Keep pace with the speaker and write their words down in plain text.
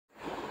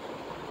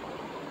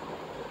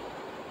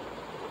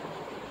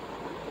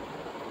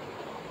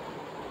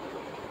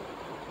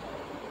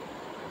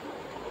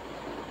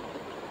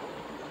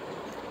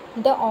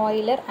the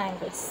Euler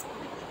angles.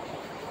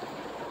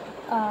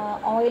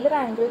 Euler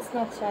angles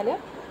എന്ന് വെച്ചാൽ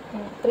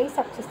 3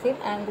 successive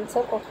angles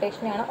of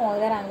rotation ആണ്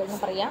Euler angle എന്ന്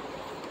പറയാം.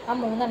 ആ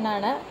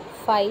മൂന്നെണ്ണമാണ്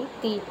phi,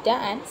 theta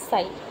and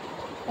psi.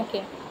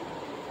 Okay,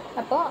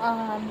 അപ്പോൾ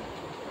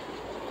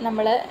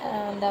നമ്മൾ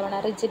എന്താ പറയുക,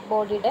 റിജിഡ്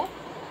ബോഡിയുടെ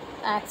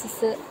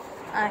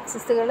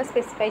ആക്സിസുകൾ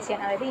സ്പെസിഫൈ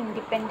ചെയ്യാൻ, അതായത്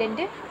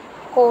ഇൻഡിപെൻഡൻറ്റ്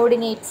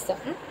കോർഡിനേറ്റ്സ്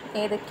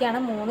ഏതൊക്കെയാണ്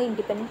 3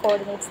 ഇൻഡിപെൻഡൻറ്റ്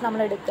കോർഡിനേറ്റ്സ്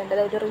നമ്മൾ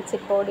എടുക്കേണ്ടത് ഒരു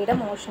റിജിഡ് ബോഡിയുടെ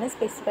മോഷനെ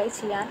സ്പെസിഫൈ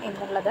ചെയ്യാൻ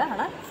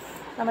എന്നുള്ളതാണ്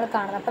നമ്മൾ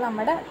കാണുന്നത്. അപ്പോൾ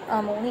നമ്മുടെ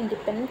 3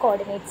 ഇൻഡിപെൻഡൻറ്റ്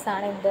കോർഡിനേറ്റ്സ്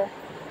ആണ് എന്ത്,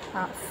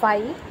 phi,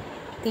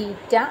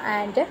 theta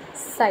and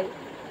psi.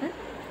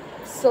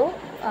 So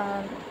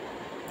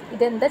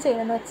ഇതെന്താ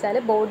ചെയ്യുന്നതെന്ന് വെച്ചാൽ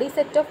ബോഡി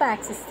സെറ്റ് ഓഫ്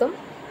ആക്സിസും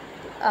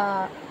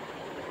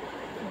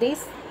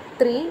these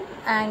 3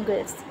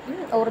 angles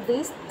or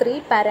these 3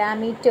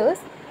 parameters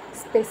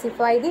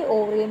specify the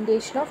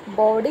orientation of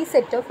body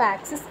set of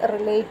axis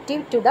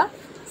relative to the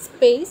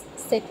space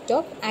set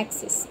of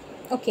axis.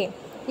 Okay,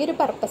 ഈ ഒരു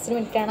പർപ്പസിന്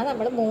വേണ്ടിയിട്ടാണ്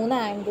നമ്മൾ 3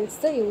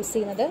 ആംഗിൾസ് യൂസ്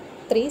ചെയ്യുന്നത്.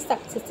 3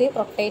 സക്സസീവ്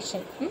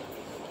റൊട്ടേഷൻ,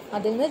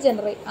 അതിൽ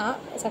നിന്ന് ആ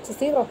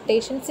സക്സസീവ്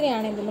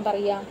റൊട്ടേഷൻസിനെയാണ് എന്തെന്ന്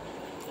പറയുക,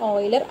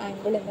 ഓയിലർ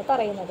ആംഗിൾ എന്ന്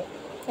പറയുന്നത്.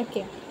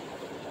 ഓക്കെ,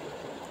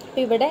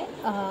 അപ്പോൾ ഇവിടെ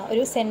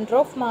ഒരു centre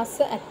of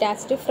mass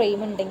attached frame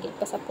ഉണ്ടെങ്കിൽ,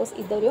 ഇപ്പോൾ സപ്പോസ്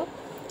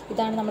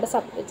ഇതാണ് നമ്മുടെ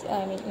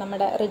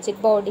നമ്മുടെ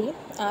റിജിഡ് ബോഡി,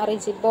 ആ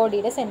റിജിഡ്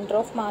ബോഡിയുടെ സെൻറ്റർ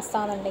ഓഫ് മാസ്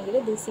ആണെന്നുണ്ടെങ്കിൽ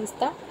this is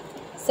the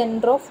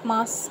centre of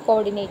mass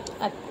coordinate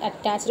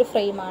attached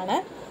ഫ്രെയിമാണ്.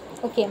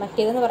 Okay,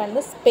 മറ്റേതെന്ന്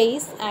പറയുന്നത്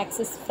സ്പേസ്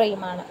ആക്സിസ്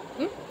ഫ്രെയിമാണ്.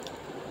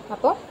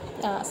 അപ്പോൾ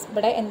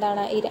ഇവിടെ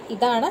എന്താണ്,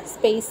 ഇതാണ്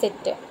സ്പേസ്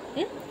സെറ്റ്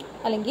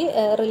അല്ലെങ്കിൽ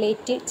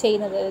റിലേറ്റ്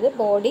ചെയ്യുന്നത്, അതായത്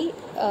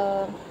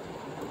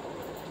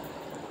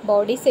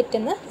ബോഡി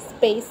സെറ്റിന്ന്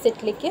സ്പേസ്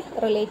സെറ്റിലേക്ക്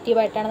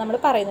റിലേറ്റീവായിട്ടാണ് നമ്മൾ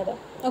പറയുന്നത്.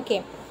 ഓക്കെ,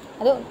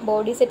 അത്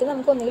ബോഡി സെറ്റ്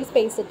നമുക്ക് ഒന്നുകിൽ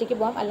സ്പേസ് സെറ്റിലേക്ക്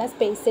പോകാം, അല്ല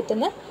സ്പേസ് സെറ്റിൽ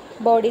നിന്ന്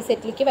ബോഡി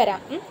സെറ്റിലേക്ക്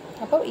വരാം.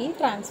 അപ്പോൾ ഈ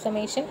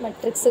ട്രാൻസ്ഫർമേഷൻ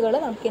മെട്രിക്സുകൾ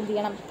നമുക്ക് എന്ത്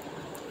ചെയ്യണം,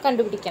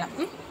 കണ്ടുപിടിക്കണം.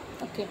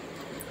 ഓക്കെ,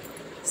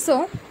 സോ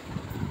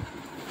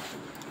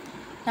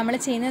നമ്മൾ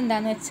ചെയ്യുന്നത്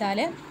എന്താണെന്ന് വെച്ചാൽ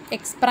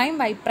X prime,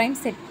 Y prime,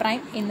 set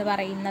prime എന്ന്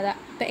പറയുന്നത്,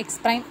 ഇപ്പോൾ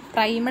എക്സ് പ്രൈം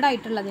പ്രൈമഡ്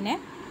ആയിട്ടുള്ളതിനെ,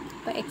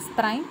 ഇപ്പോൾ X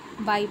prime,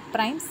 Y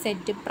prime,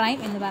 set prime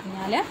എന്ന്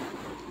പറഞ്ഞാൽ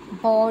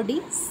ബോഡി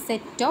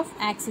സെറ്റ് ഓഫ്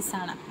ആക്സിസ്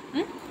ആണ്.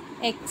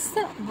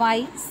 എക്സ്, വൈ,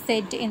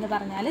 സെറ്റ് എന്ന്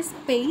പറഞ്ഞാൽ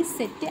സ്പേസ്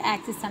സെറ്റ്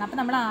ആക്സിസ് ആണ്. അപ്പോൾ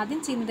നമ്മൾ ആദ്യം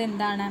ചെയ്യുന്നത്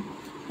എന്താണ്,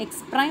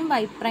 X prime,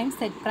 Y prime,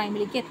 set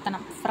പ്രൈമിലേക്ക്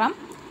എത്തണം ഫ്രം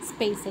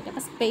സ്പേസ് സെറ്റ്.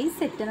 അപ്പോൾ സ്പേസ്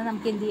സെറ്റിൽ നിന്ന്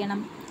നമുക്ക് എന്ത്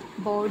ചെയ്യണം,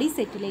 ബോഡി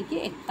സെറ്റിലേക്ക്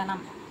എത്തണം.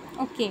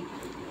 ഓക്കെ,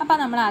 അപ്പോൾ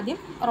നമ്മൾ ആദ്യം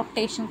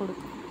റൊട്ടേഷൻ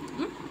കൊടുക്കും.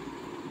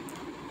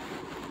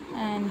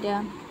 ആൻഡ്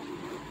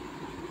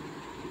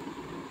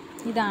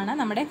ഇതാണ്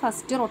നമ്മുടെ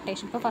ഫസ്റ്റ്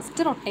റൊട്ടേഷൻ. ഇപ്പോൾ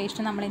ഫസ്റ്റ്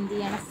റൊട്ടേഷൻ നമ്മൾ എന്ത്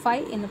ചെയ്യണം, ഫൈ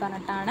എന്ന്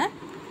പറഞ്ഞിട്ടാണ്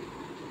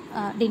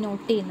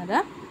ഡിനോട്ട് ചെയ്യുന്നത്.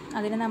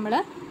 അതിന് നമ്മൾ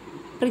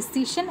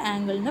പ്രിസിഷൻ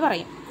ആംഗിൾ എന്ന്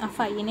പറയും. ആ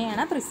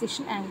ഫൈനെയാണ്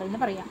പ്രിസിഷൻ ആംഗിൾ എന്ന്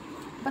പറയാം.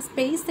 അപ്പോൾ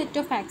സ്പേസ് സെറ്റ്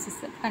ഓഫ്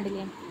ആക്സിസ്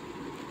കണ്ടില്ലേ,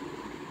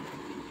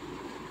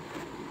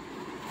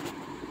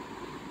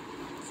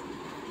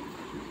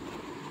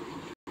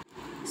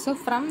 so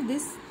from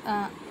this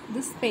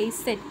space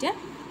set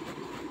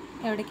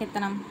എവിടേക്ക്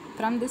എത്തണം,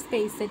 from this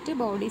space set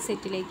body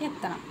സെറ്റിലേക്ക്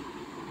എത്തണം.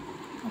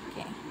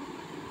 ഓക്കെ,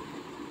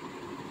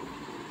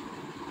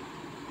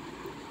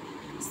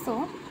 സോ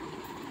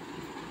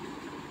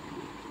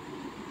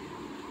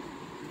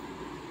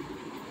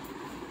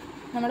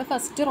നമ്മൾ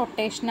ഫസ്റ്റ്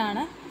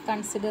റൊട്ടേഷനാണ്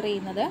കൺസിഡർ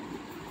ചെയ്യുന്നത്.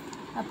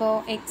 അപ്പോൾ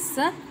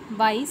എക്സ്,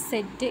 വൈ,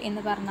 സെറ്റ്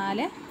എന്ന് പറഞ്ഞാൽ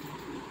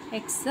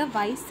എക്സ്,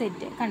 വൈ,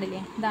 സെറ്റ്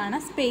കണ്ടില്ലേ, ഇതാണ്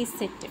സ്പേസ്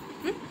സെറ്റ്.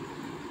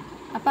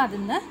 അപ്പോൾ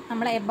അതിന്ന്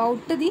നമ്മൾ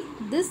എബൌട്ട്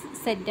ദിസ്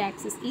സെറ്റ്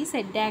ആക്സിസ്, ഈ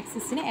സെറ്റ്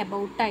ആക്സിസിന്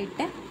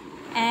എബൌട്ടായിട്ട്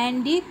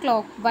ആൻറ്റി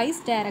ക്ലോക്ക്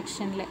വൈസ്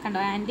ഡയറക്ഷനിൽ,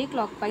 കണ്ടോ, ആൻറ്റി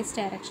ക്ലോക്ക് വൈസ്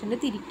ഡയറക്ഷനിൽ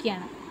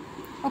തിരിക്കുകയാണ്.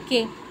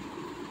 ഓക്കെ,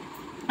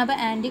 അപ്പോൾ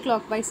ആൻറ്റി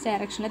ക്ലോക്ക് വൈസ്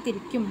ഡയറക്ഷനിൽ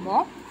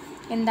തിരിക്കുമ്പോൾ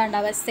എന്താ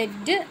ഉണ്ടാവുക,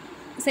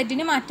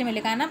 സെറ്റിന് മാറ്റമില്ല,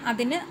 കാരണം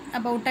അതിന്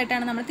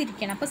അബൌട്ടായിട്ടാണ് നമ്മൾ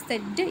തിരിക്കണം. അപ്പോൾ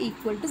സെറ്റ്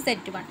ഈക്വൽ ടു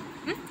Z1.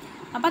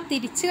 അപ്പോൾ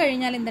തിരിച്ചു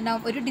കഴിഞ്ഞാൽ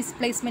എന്തുണ്ടാവും, ഒരു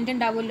ഡിസ്പ്ലേസ്മെൻറ്റ്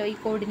ഉണ്ടാവുമല്ലോ ഈ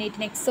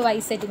കോർഡിനേറ്റിന് എക്സ്, വൈ,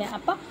 സെറ്റിന്.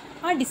 അപ്പോൾ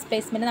ആ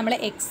ഡിസ്പ്ലേസ്മെൻറ്റ് നമ്മൾ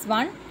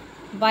x1,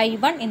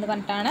 y1 എന്ന്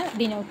പറഞ്ഞിട്ടാണ്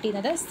ഡിനോട്ട്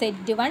ചെയ്യുന്നത്.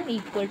 Z1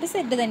 ഈക്വൽ ടു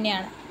സെറ്റ്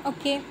തന്നെയാണ്.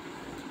 ഓക്കെ,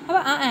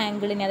 അപ്പോൾ ആ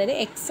ആംഗിളിന്, അതായത്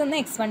എക്സ് നിന്ന്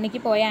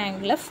x1ലേക്ക് പോയ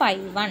ആംഗിൾ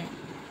φ1,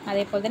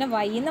 അതേപോലെ തന്നെ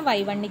y നിന്ന്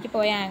y1ലേക്ക്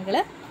പോയ ആംഗിൾ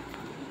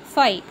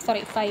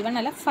φ1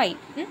 അല്ല φ.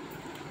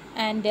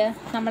 ആൻഡ്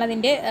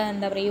നമ്മളതിൻ്റെ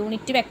എന്താ പറയുക,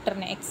 യൂണിറ്റ്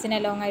വെക്ടറിന് എക്സിന്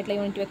അലോങ് ആയിട്ടുള്ള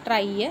unit vector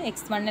I,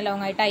 x1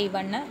 along ആയിട്ട്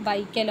I1,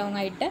 വൈക്ക് അലോങ്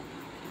ആയിട്ട്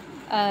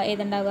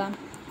ഏതുണ്ടാവുക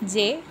J,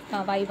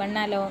 y1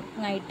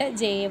 അലോങ് ആയിട്ട്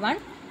J1,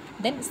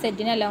 ദെൻ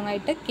സെറ്റിന് അലോങ്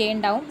ആയിട്ട് K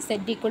ഉണ്ടാവും.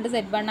 സെറ്റ് ഈക്വൽ ടു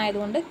Z1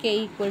 ആയതുകൊണ്ട് K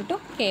equal to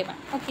K1.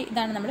 Okay,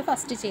 ഇതാണ് നമ്മൾ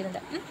ഫസ്റ്റ് ചെയ്യുന്നത്.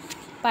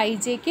 അപ്പോൾ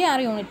IJK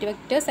R unit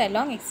vectors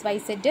along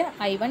XYZ,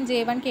 I1,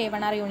 J1,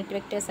 K1 R unit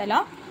vectors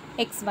along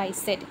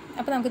XYZ.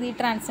 അപ്പോൾ നമുക്കിത് ഈ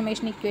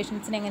ട്രാൻസ്ഫർമേഷൻ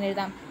ഇക്വേഷൻസിന് എങ്ങനെ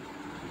എഴുതാം,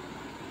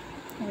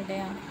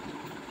 എവിടെയാണ്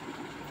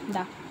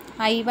ഇതാ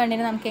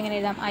I1ന് നമുക്ക് എങ്ങനെ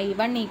എഴുതാം,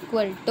 I1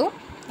 ഈക്വൽ ടു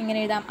എങ്ങനെ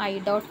എഴുതാം, I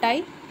dot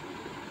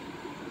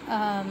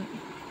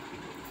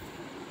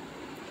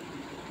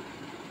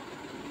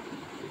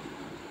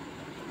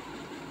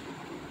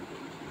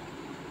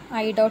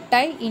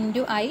I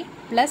into I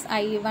plus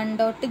I1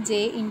 dot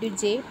J into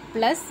J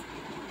plus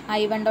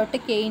I1 dot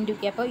K into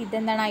K. അപ്പോൾ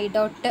ഇതെന്താണ്, I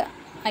ഡോട്ട്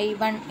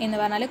I1 എന്ന്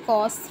പറഞ്ഞാൽ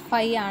cos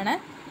phi ആണ്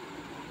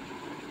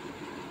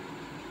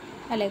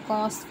അല്ലേ,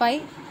 cos phi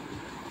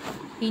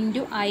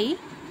into I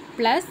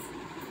plus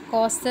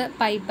cos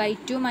pi by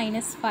 2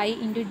 minus phi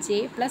into j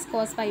plus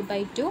cos pi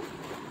by 2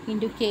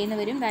 into k എന്ന്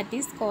വരും. That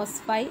is cos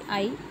phi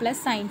I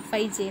plus sin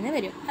phi j എന്ന്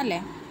വരും അല്ലേ.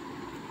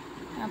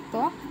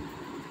 അപ്പോൾ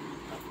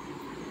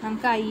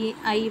നമുക്ക്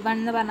I1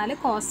 എന്ന് പറഞ്ഞാൽ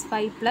cos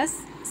phi plus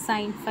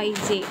sin phi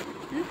j.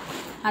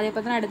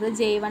 അതേപോലെ തന്നെ അടുത്തത്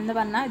J1 എന്ന്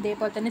പറഞ്ഞാൽ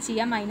ഇതേപോലെ തന്നെ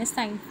ചെയ്യാം, minus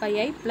sin phi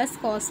I plus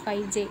cos phi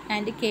j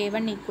and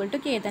K1 equal to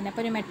K തന്നെ.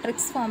 അപ്പോൾ ഒരു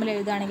മെട്രിക്സ് ഫോമിൽ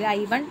എഴുതുകയാണെങ്കിൽ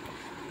I1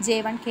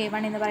 J1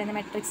 K1 എന്ന് പറയുന്ന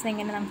മെട്രിക്സ്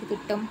എങ്ങനെ നമുക്ക്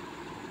കിട്ടും?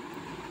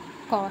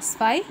 cos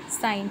phi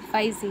sin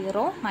phi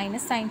 0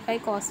 minus sin phi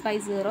cos phi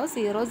 0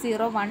 0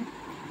 0 1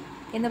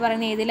 എന്ന്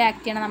പറയുന്ന ഏതിൽ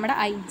ആക്ട് ചെയ്യണം? നമ്മുടെ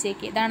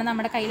IJK. ഇതാണ്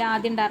നമ്മുടെ കയ്യിൽ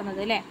ആദ്യം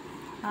ഉണ്ടായിരുന്നത് അല്ലേ.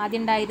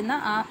 ആദ്യം ഉണ്ടായിരുന്ന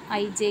ആ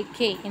IJK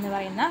എന്ന്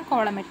പറയുന്ന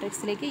കോളം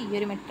മെട്രിക്സിലേക്ക് ഈ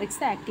ഒരു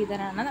മെട്രിക്സ് ആക്ട്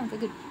ചെയ്തതാണ്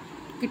നമുക്ക്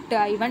കിട്ടുക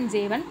I1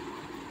 J1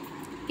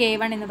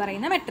 K1 എന്ന്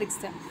പറയുന്ന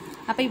മെട്രിക്സ്.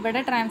 അപ്പോൾ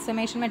ഇവിടെ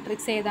ട്രാൻസ്ഫോർമേഷൻ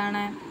മെട്രിക്സ്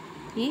ഏതാണ്?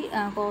 ഈ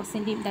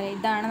കോസിൻ്റെയും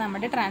ഇതാണ്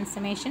നമ്മുടെ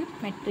ട്രാൻസ്ഫോർമേഷൻ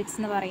മെട്രിക്സ്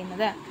എന്ന്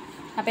പറയുന്നത്.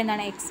 അപ്പോൾ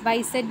എന്താണ്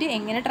XYZ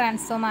എങ്ങനെ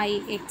ട്രാൻസ്ഫോം ആയി?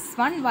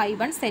 X1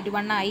 Y1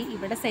 Z1 ആയി.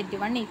 ഇവിടെ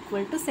Z1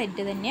 ഈക്വൽ ടു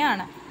Z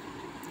തന്നെയാണ്.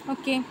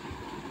 ഓക്കെ,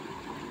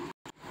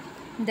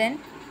 ദെൻ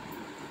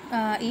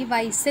ഈ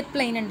YZ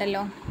പ്ലെയിൻ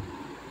ഉണ്ടല്ലോ,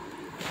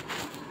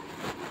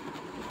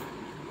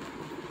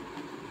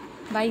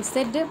 YZ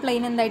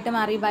പ്ലെയിൻ എന്തായിട്ട്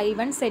മാറി?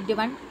 Y1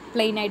 Z1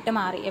 പ്ലെയിൻ ആയിട്ട്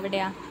മാറി.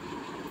 എവിടെയാണ്?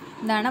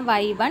 ഇതാണ്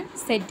Y1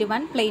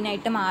 Z1 പ്ലെയിൻ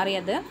ആയിട്ട്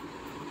മാറിയത്.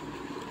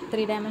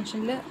 3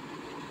 ഡയമെൻഷനിൽ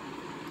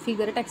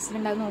ഫിഗർ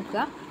ടെക്സ്റ്റിലുണ്ടാകും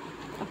നോക്കുക.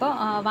 അപ്പോൾ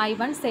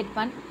Y1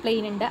 Z1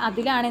 പ്ലെയിൻ ഉണ്ട്,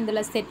 അതിലാണ്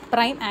എന്തുള്ള Z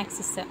prime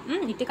axis.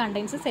 It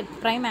contains Z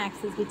prime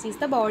axis which is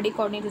the body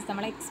coordinate system.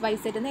 നമ്മൾ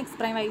XYZ എന്ന് X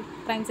prime Y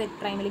prime Z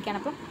പ്രൈമിലേക്കാണ്.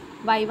 അപ്പോൾ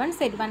Y1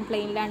 Z1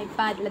 പ്ലെയിനിലാണ്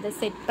ഇപ്പോൾ ആരുള്ളത്?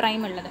 Z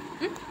പ്രൈം ഉള്ളത്.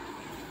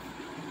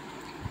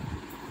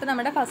 അപ്പോൾ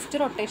നമ്മുടെ ഫസ്റ്റ്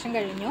റൊട്ടേഷൻ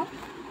കഴിഞ്ഞു.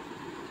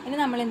 ഇനി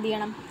നമ്മൾ എന്ത്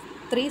ചെയ്യണം?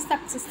 3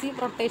 സക്സസീവ്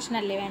റൊട്ടേഷൻ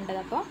അല്ലേ വേണ്ടത്.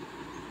 അപ്പോൾ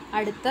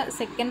അടുത്ത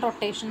സെക്കൻഡ്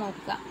റൊട്ടേഷൻ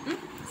നോക്കുക.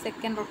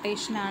 സെക്കൻഡ്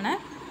റൊട്ടേഷനാണ്.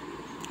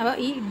 അപ്പോൾ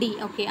ഈ D,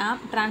 ഓക്കെ, ആ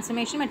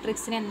ട്രാൻസ്ഫോർമേഷൻ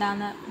മെട്രിക്സിന്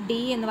എന്താണ് D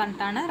എന്ന്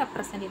പറഞ്ഞിട്ടാണ്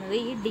റെപ്രസെൻറ്റ് ചെയ്യുന്നത്.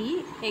 ഈ D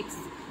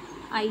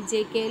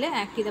XIJKയിൽ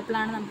ആക്ട്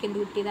ചെയ്തപ്പോഴാണ് നമുക്ക് എന്ത്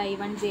കിട്ടിയത്?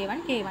 I1 J1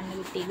 K1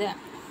 കിട്ടിയത്.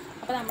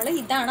 അപ്പോൾ നമ്മൾ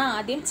ഇതാണ്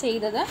ആദ്യം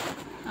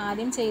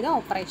ചെയ്ത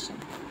ഓപ്പറേഷൻ.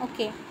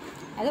 ഓക്കെ,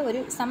 അത് ഒരു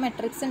സം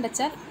മെട്രിക്സ് ഉണ്ട്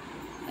വെച്ചാൽ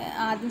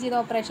ആദ്യം ചെയ്ത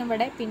ഓപ്പറേഷൻ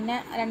ഇവിടെ, പിന്നെ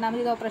രണ്ടാമത്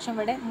ചെയ്ത ഓപ്പറേഷൻ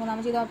ഇവിടെ,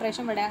 മൂന്നാമത് ചെയ്ത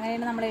ഓപ്പറേഷൻ ഇവിടെ,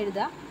 അങ്ങനെയാണ് നമ്മൾ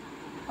എഴുതുക.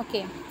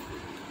 ഓക്കെ,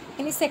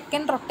 ഇനി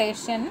സെക്കൻഡ്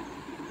റൊട്ടേഷൻ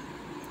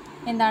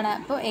എന്താണ്?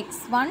 അപ്പോൾ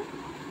X1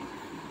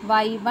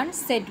 Y1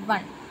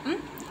 Z1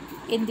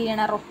 എന്ത്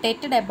ചെയ്യണം?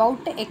 Rotated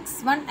about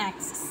X1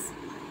 axis.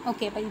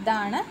 Okay, അപ്പോൾ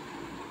ഇതാണ്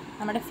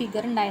നമ്മുടെ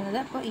ഫിഗർ ഉണ്ടായിരുന്നത്.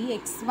 അപ്പോൾ ഈ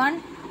X1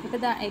 ഇപ്പോൾ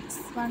ഇതാ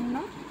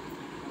X1ഉം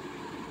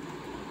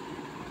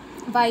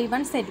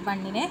Y1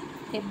 Z1നെ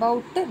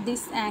എബൌട്ട്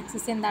ദിസ്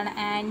ആക്സിസ് എന്താണ്?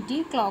 ആൻറ്റി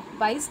ക്ലോക്ക്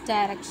വൈസ്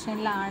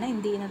ഡയറക്ഷനിലാണ്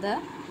എന്ത് ചെയ്യുന്നത്?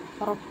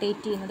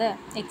 റൊട്ടേറ്റ് ചെയ്യുന്നത്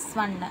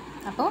X1.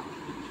 അപ്പോൾ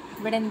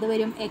ഇവിടെ എന്ത്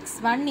വരും?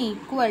 X1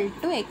 ഈക്വൽ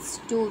ടു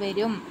X2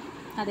 വരും.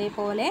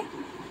 അതേപോലെ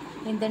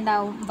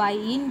എന്തുണ്ടാവും?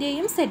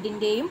 വൈൻ്റെയും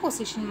സെഡിൻ്റെയും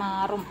പൊസിഷൻ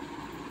മാറും.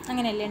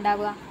 അങ്ങനെയല്ലേ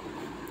ഉണ്ടാവുക?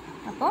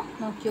 അപ്പോൾ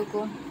നോക്കി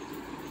നോക്കൂ,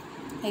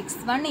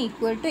 X1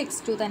 ഈക്വൽ ടു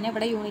X2 തന്നെ.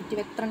 ഇവിടെ യൂണിറ്റ്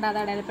വെക്ടർ ഉണ്ട്, അത്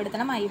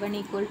അടയാളപ്പെടുത്തണം. I1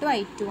 ഈക്വൽ ടു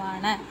I2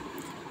 ആണ്.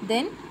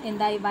 ദെൻ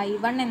എന്തായി?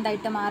 Y1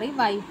 എന്തായിട്ട് മാറി?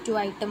 Y2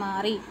 ആയിട്ട്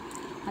മാറി.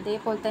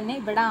 അതേപോലെ തന്നെ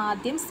ഇവിടെ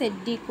ആദ്യം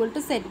Z ഈക്വൽ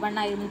ടു Z1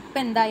 ആയിരുന്നു. ഇപ്പം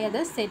എന്തായത്?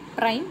 Z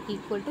prime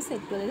equal to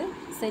Z2. അതായത്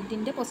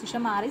സെഡിൻ്റെ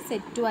പൊസിഷൻ മാറി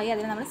Z2 ആയി.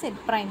 അതിന് നമ്മൾ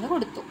Z പ്രൈം എന്ന്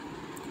കൊടുത്തു.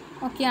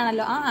 ഓക്കെ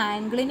ആണല്ലോ. ആ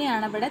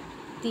ആംഗിളിനെയാണ് ഇവിടെ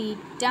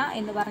തീറ്റ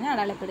എന്ന് പറഞ്ഞ്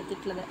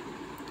അടയാളപ്പെടുത്തിയിട്ടുള്ളത്.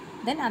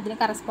 ദെൻ അതിന്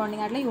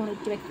കറസ്പോണ്ടിങ് ആയിട്ടുള്ള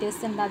യൂണിറ്റ്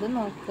വെക്റ്റേഴ്സ് ഉണ്ട്, അത്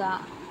നോക്കുക.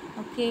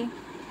 ഓക്കെ,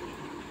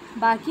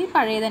 ബാക്കി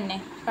പഴയ തന്നെ,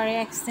 പഴയ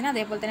എക്സിന്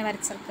അതേപോലെ തന്നെ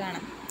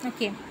വരച്ചെടുക്കുകയാണ്.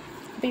 ഓക്കെ,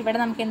 അപ്പോൾ ഇവിടെ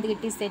നമുക്ക് എന്ത്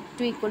കിട്ടി?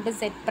 Z2 equal to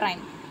Z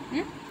prime.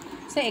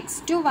 So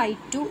X2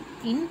 Y2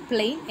 in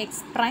plane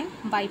X prime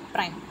Y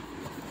prime.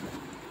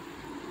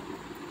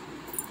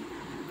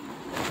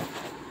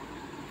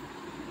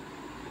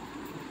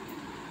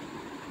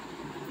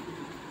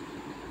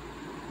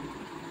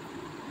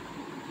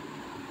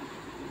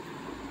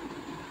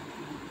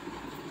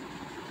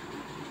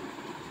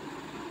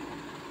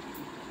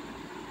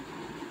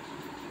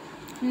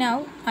 Now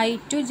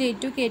I2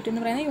 J2 K2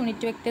 എന്ന് പറയുന്ന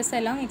യൂണിറ്റ് വെക്റ്റേഴ്സ്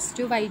എല്ലാം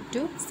X2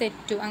 Y2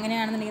 Z2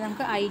 അങ്ങനെയാണെന്നുണ്ടെങ്കിൽ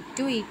നമുക്ക്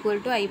I2 ഈക്വൽ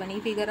ടു I1 ഈ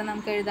ഫിഗർ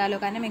നമുക്ക് എഴുതാമല്ലോ,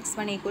 കാരണം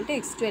X1 ഈക്വൽ ടു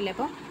X2 അല്ലേ.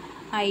 അപ്പോൾ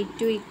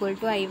I2 ഈക്വൽ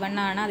ടു I1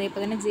 ആണ്.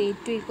 അതേപോലെ തന്നെ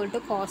J2 equal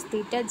to cos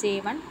theta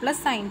J1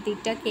 plus sine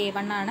theta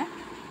K1 ആണ്.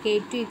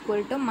 K2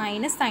 equal to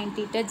minus sine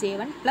theta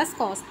J1 plus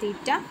cos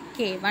theta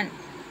K1.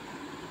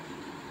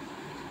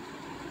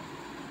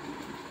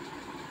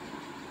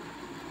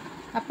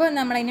 അപ്പോൾ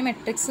നമ്മളതിന്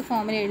മെട്രിക്സ്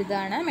ഫോമിൽ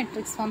എഴുതുകയാണ്.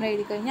 മെട്രിക്സ് ഫോമിൽ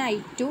എഴുതി കഴിഞ്ഞാൽ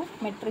I2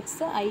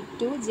 matrix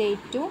I2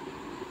 J2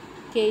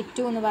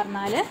 K2 എന്ന്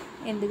പറഞ്ഞാൽ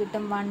എന്ത്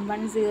കിട്ടും? 1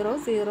 1 0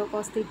 0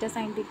 cos theta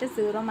sine theta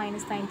 0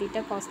 minus sine theta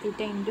cos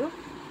theta into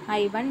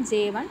I1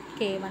 J1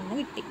 K1 എന്ന്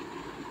കിട്ടി.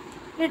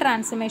 ഈ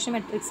ട്രാൻസ്ഫോർമേഷൻ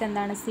മെട്രിക്സ്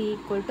എന്താണ്? C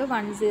equal to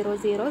 1 0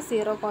 0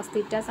 0 cos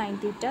theta sine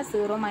theta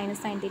 0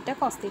 minus sine theta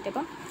cos theta.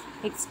 അപ്പം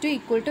X2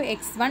 equal to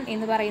X1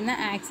 എന്ന് പറയുന്ന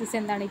axis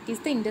എന്താണ്? It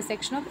is the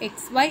intersection of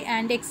XY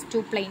and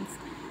X2 planes.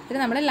 ഇത്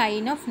നമ്മൾ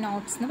ലൈൻ ഓഫ്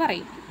നോട്ട്സ് എന്ന്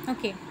പറയും.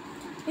 Okay,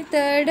 ഈ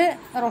തേർഡ്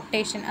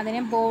റൊട്ടേഷൻ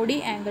അതിനെ ബോഡി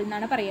ആംഗിൾ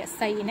എന്നാണ് പറയുക.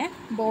 സൈനെ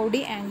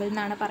ബോഡി ആംഗിൾ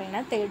എന്നാണ്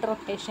പറയുന്നത് തേർഡ്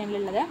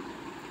റൊട്ടേഷനിലുള്ളത്.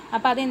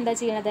 അപ്പോൾ അതെന്താ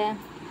ചെയ്യണത്?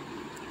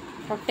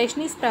 Rotation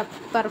is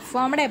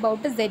performed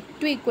about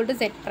Z2 equal to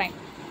Z prime.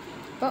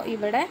 അപ്പോൾ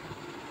ഇവിടെ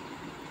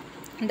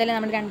എന്തായാലും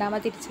നമ്മൾ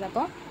രണ്ടാമത് തിരിച്ചത്.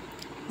 അപ്പോൾ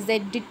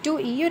Z2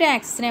 ഈ ഒരു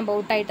ആക്സിസിന്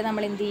അബൌട്ടായിട്ട്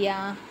നമ്മൾ എന്ത്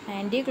ചെയ്യുക?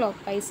 ആൻറ്റി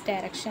ക്ലോക്ക് വൈസ്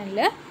ഡയറക്ഷനിൽ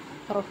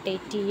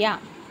റൊട്ടേറ്റ്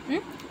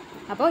ചെയ്യുക.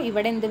 അപ്പോൾ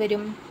ഇവിടെ എന്ത്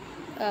വരും?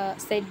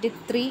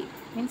 Z3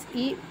 മീൻസ്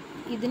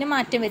ഇതിന്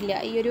മാറ്റം വരില്ല.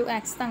 ഈ ഒരു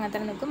ആക്സിസ് അങ്ങനെ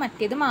തന്നെ നിൽക്കും.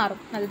 മറ്റേത് മാറും.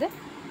 അതായത്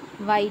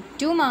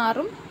Y2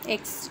 മാറും,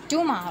 X2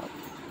 മാറും.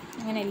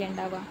 അങ്ങനെയല്ലേ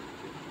ഉണ്ടാവുക?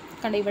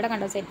 കണ്ടോ, ഇവിടെ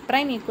കണ്ടോ, Z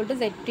prime equal to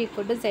Z2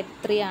 equal to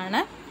Z3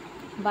 ആണ്.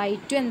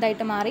 Y2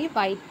 എന്തായിട്ട് മാറി?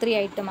 Y3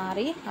 ആയിട്ട്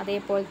മാറി.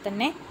 അതേപോലെ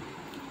തന്നെ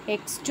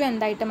X2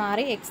 എന്തായിട്ട്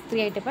മാറി?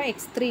 X3 ആയിട്ട്. ഇപ്പോൾ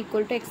X3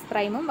 equal to X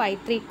പ്രൈമും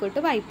Y3 equal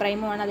to Y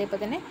പ്രൈമും ആണ്.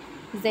 അതേപോലെ തന്നെ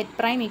Z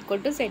prime equal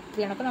to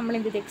Z3 ആണ്. അപ്പോൾ നമ്മൾ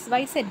എന്ത് ചെയ്തു?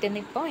 XYZ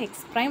എന്ന് ഇപ്പോൾ X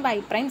prime Y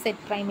prime Z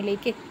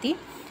പ്രൈമിലേക്ക് എത്തി.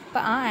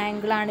 അപ്പോൾ ആ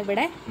ആംഗിളാണ്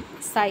ഇവിടെ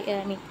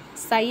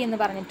സൈ എന്ന്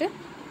പറഞ്ഞിട്ട്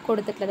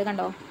കൊടുത്തിട്ടുള്ളത്.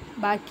 കണ്ടോ,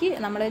 ബാക്കി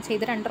നമ്മൾ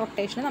ചെയ്ത 2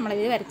 റൊട്ടേഷൻ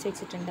നമ്മളിത് വരച്ച്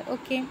വെച്ചിട്ടുണ്ട്.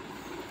 ഓക്കെ,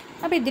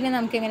 അപ്പോൾ ഇതിനെ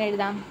നമുക്ക് എങ്ങനെ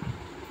എഴുതാം?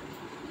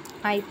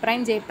 I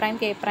prime J prime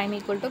K prime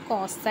equal to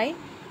cos psi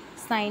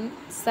sign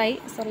psi.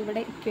 Sorry,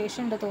 ഇവിടെ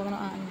ഇക്വേഷൻ ഉണ്ട് തോന്നുന്നു.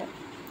 ഉണ്ട്.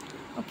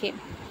 ഓക്കെ,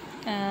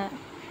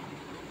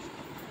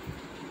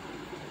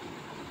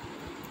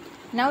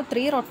 നൗ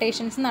 3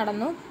 റൊട്ടേഷൻസ്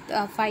നടന്നു.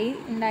 5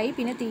 ഉണ്ടായി,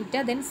 പിന്നെ തീറ്റ,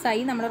 ദെൻ സൈ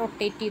നമ്മൾ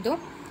റൊട്ടേറ്റ് ചെയ്തു.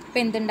 അപ്പോൾ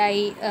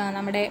എന്തുണ്ടായി?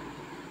 നമ്മുടെ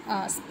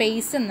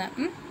സ്പേസ്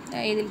നിന്ന്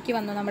ഇതിലേക്ക്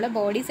വന്നു. നമ്മൾ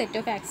ബോഡി സെറ്റ്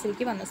ഓഫ്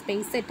ആക്സിലേക്ക് വന്നു.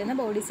 സ്പേസ് സെറ്റിൽ നിന്ന്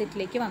ബോഡി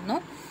സെറ്റിലേക്ക് വന്നു.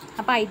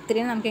 അപ്പോൾ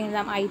I3 നമുക്ക് എങ്ങനെ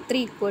എഴുതാം? I3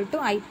 equal to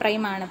I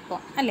prime ആണ് ഇപ്പോൾ,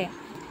 അല്ലേ?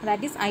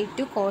 That is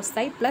I2 cos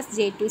psi plus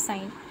J2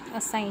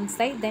 sign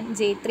psi. Then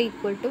J3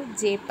 equal to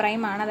J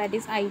prime ആണ്. That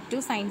is I2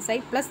 sign psi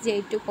plus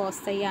J2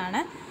 cos psi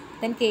ആണ്.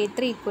 Then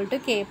K3 equal to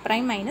K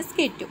prime minus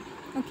K2.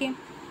 Okay,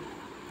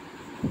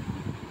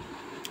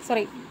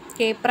 sorry,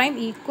 K prime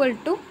equal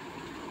to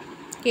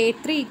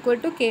K3 equal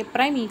to K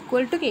prime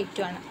equal to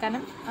K2 ആണ്.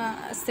 കാരണം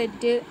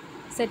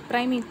set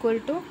prime equal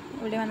to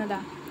ഇവിടെ വന്നതാ.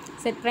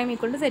 Set prime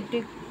equal to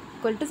Z2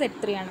 equal to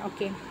Z3 ആണ്.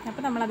 Okay,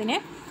 അപ്പോൾ നമ്മളതിനെ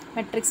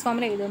matrix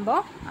ഫോമിൽ എഴുതുമ്പോൾ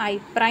I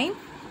prime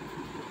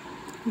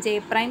J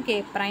prime K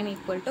prime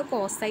equal to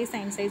cos psi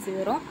sign psi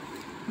 0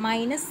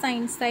 minus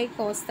sign psi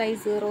cos psi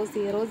 0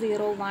 0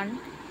 0 1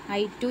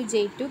 I2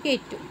 J2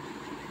 K2.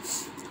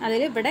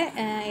 അതിൽ ഇവിടെ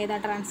ഏതാ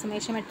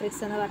ട്രാൻസ്ഫോർമേഷൻ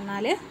മെട്രിക്സ് എന്ന്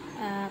പറഞ്ഞാൽ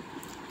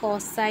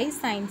കോസ് സൈ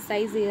സൈൻ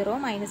സൈ 0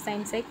 മൈനസ്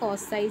സൈൻ സൈ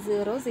കോസ് സൈ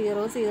 0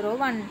 0 0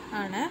 1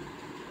 ആണ്.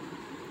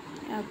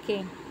 ഓക്കെ,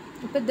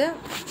 ഇപ്പോൾ ഇത്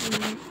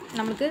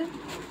നമുക്ക്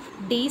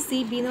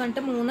DCB എന്ന്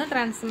പറഞ്ഞിട്ട് 3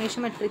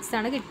 ട്രാൻസ്ഫോർമേഷൻ മെട്രിക്സ്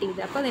ആണ്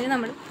കിട്ടിയത്. അപ്പോൾ അതിന്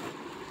നമ്മൾ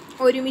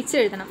ഒരുമിച്ച്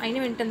എഴുതണം. അതിന്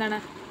വേണ്ടിയിട്ട് എന്താണ്?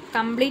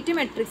 Complete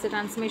matrix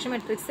transformation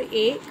matrix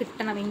A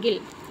കിട്ടണമെങ്കിൽ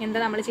എന്താ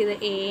നമ്മൾ ചെയ്തത്?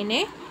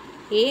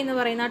 A എന്ന്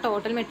പറയുന്ന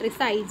ടോട്ടൽ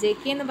മെട്രിക്സ്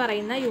IJK എന്ന്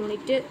പറയുന്ന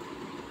യൂണിറ്റ്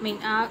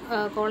ആ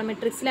കോളം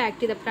മെട്രിക്സിൽ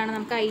ആക്ട് ചെയ്തപ്പോഴാണ്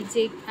നമുക്ക്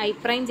I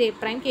prime J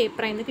prime K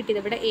prime എന്ന് കിട്ടിയത്.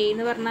 ഇവിടെ A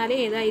എന്ന് പറഞ്ഞാൽ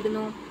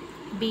ഏതായിരുന്നു?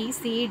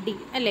 BCD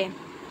അല്ലേ?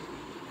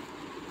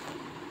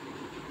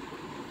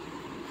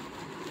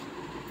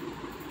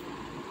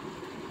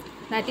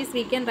 That is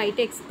we can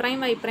write X prime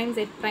Y prime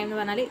Z prime എന്ന്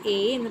പറഞ്ഞാൽ A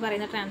എന്ന്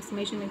പറയുന്ന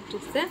ട്രാൻസ്ഫോർമേഷൻ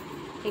മെട്രിക്സ്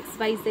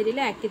XYZൽ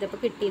ആക്ട് ചെയ്തപ്പോൾ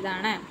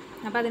കിട്ടിയതാണ്.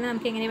 അപ്പോൾ അതിനെ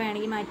നമുക്ക് എങ്ങനെ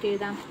വേണമെങ്കിൽ മാറ്റി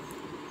എഴുതാം?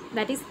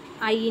 ദാറ്റ് ഈസ്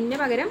ഐൻ്റെ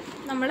പകരം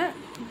നമ്മൾ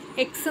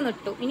X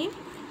നിട്ടു. ഇനി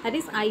that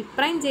is I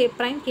prime J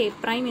prime K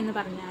prime എന്ന്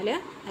പറഞ്ഞാൽ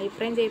I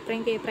prime J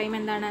prime K prime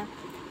എന്താണ്?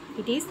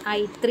 It is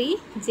I3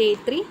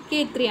 J3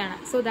 K3 ആണ്.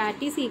 So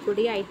that is equal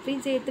to I3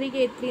 J3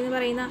 K3 എന്ന്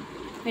പറയുന്ന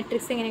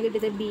മെട്രിക്സ് എങ്ങനെ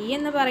കിട്ടിയത്? B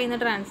എന്ന് പറയുന്ന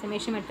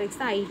transformation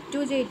matrix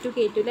I2 J2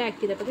 K2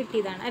 act ചെയ്തപ്പോൾ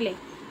കിട്ടിയതാണ്, അല്ലേ?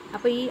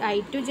 അപ്പോൾ ഈ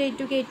I2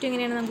 J2 K2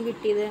 എങ്ങനെയാണ് നമുക്ക്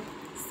കിട്ടിയത്?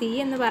 C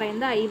എന്ന്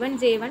പറയുന്നത് I1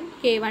 J1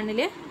 K1ൽ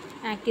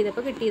ആക്ട്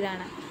ചെയ്തപ്പോൾ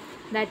കിട്ടിയതാണ്.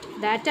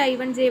 ദാറ്റ്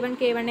I1 J1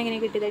 K1 എങ്ങനെ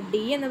കിട്ടിയത്? D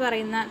എന്ന്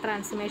പറയുന്ന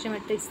ട്രാൻസ്ഫോർമേഷൻ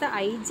മെട്രിക്സ്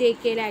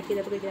IJKയിൽ ആക്ട്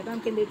ചെയ്തപ്പോൾ കിട്ടിയത്. അപ്പോൾ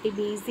നമുക്ക് എന്ത് കിട്ടി?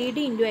 BCD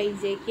ഇൻറ്റു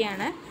IJK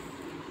ആണ്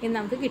എന്ന്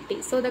നമുക്ക് കിട്ടി.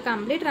 So the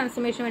complete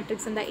transformation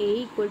matrix എന്താ? A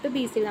equal to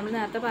BCD. നമ്മൾ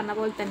നേരത്തെ പറഞ്ഞ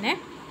പോലെ തന്നെ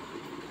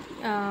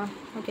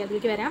ഓക്കെ,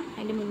 അതിലേക്ക് വരാം.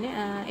 അതിൻ്റെ മുന്നേ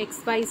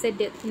XYZ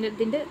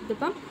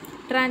ഇതിപ്പം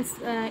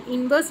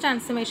ഇൻവേഴ്സ്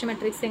ട്രാൻസ്ഫോർമേഷൻ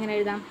മെട്രിക്സ് എങ്ങനെ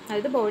എഴുതാം?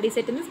 അതായത് ബോഡി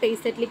സെറ്റിൽ നിന്ന് സ്പേസ്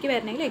സെറ്റിലേക്ക്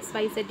വരണമെങ്കിൽ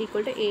XYZ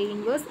equal to A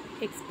inverse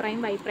X prime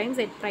Y prime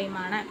Z prime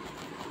ആണ്.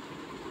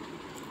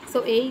 So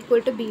A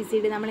equal to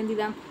BCD നമ്മൾ എന്ത്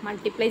ചെയ്താൽ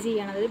മൾട്ടിപ്ലൈ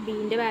ചെയ്യണം. അതായത്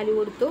ബീൻ്റെ വാല്യൂ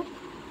കൊടുത്തു.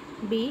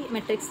 B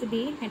matrix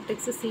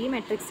C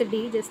matrix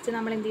D just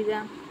നമ്മൾ എന്ത്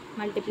ചെയ്താൽ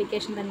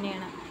മൾട്ടിപ്ലിക്കേഷൻ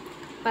തന്നെയാണ്.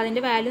 അപ്പോൾ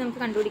അതിൻ്റെ വാല്യൂ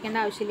നമുക്ക് കണ്ടുപിടിക്കേണ്ട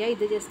ആവശ്യമില്ല.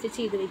 ഇത് ജസ്റ്റ്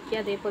ചെയ്ത് വയ്ക്കുക.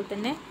 അതേപോലെ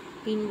തന്നെ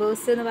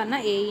ഇൻവേഴ്സ് എന്ന്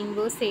പറഞ്ഞാൽ A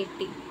ഇൻവേഴ്സ് AT.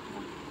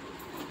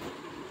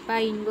 അപ്പോൾ ആ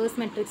ഇൻവേഴ്സ്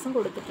മെട്രിക്സും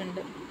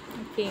കൊടുത്തിട്ടുണ്ട്.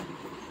 ഓക്കെ,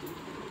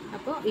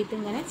 അപ്പോൾ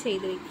ഇതിങ്ങനെ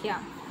ചെയ്ത് വയ്ക്കുക.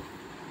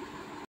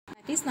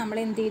 ദാറ്റ് ഈസ് നമ്മൾ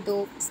എന്ത് ചെയ്തു?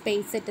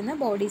 സ്പേസ് സെറ്റിൽ നിന്ന്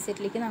ബോഡി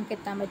സെറ്റിലേക്ക് നമുക്ക്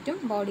എത്താൻ പറ്റും.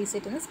 ബോഡി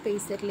സെറ്റിൽ നിന്ന്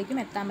സ്പേസ് സെറ്റിലേക്കും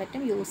എത്താൻ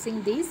പറ്റും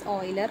using these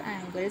Euler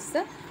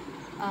angles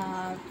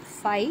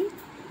phi,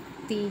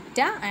 theta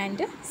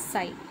and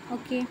psi.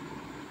 Okay.